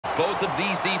Both of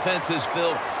these defenses,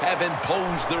 Phil, have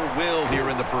imposed their will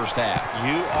here in the first half.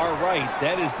 You are right.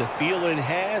 That is the feel it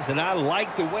has, and I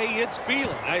like the way it's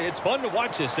feeling. It's fun to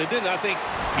watch this, isn't it? I think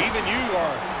even you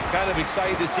are kind of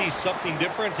excited to see something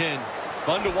different and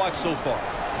fun to watch so far.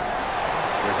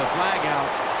 There's a flag out.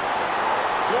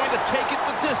 Going to take it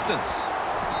the distance.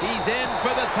 He's in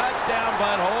for the touchdown,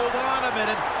 but hold on a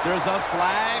minute. There's a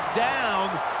flag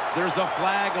down. There's a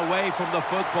flag away from the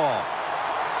football.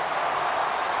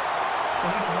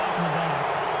 Illegal block in the back.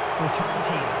 Return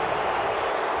team.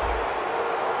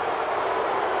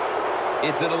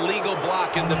 It's an illegal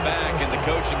block in the back, and the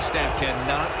coaching staff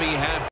cannot be happy.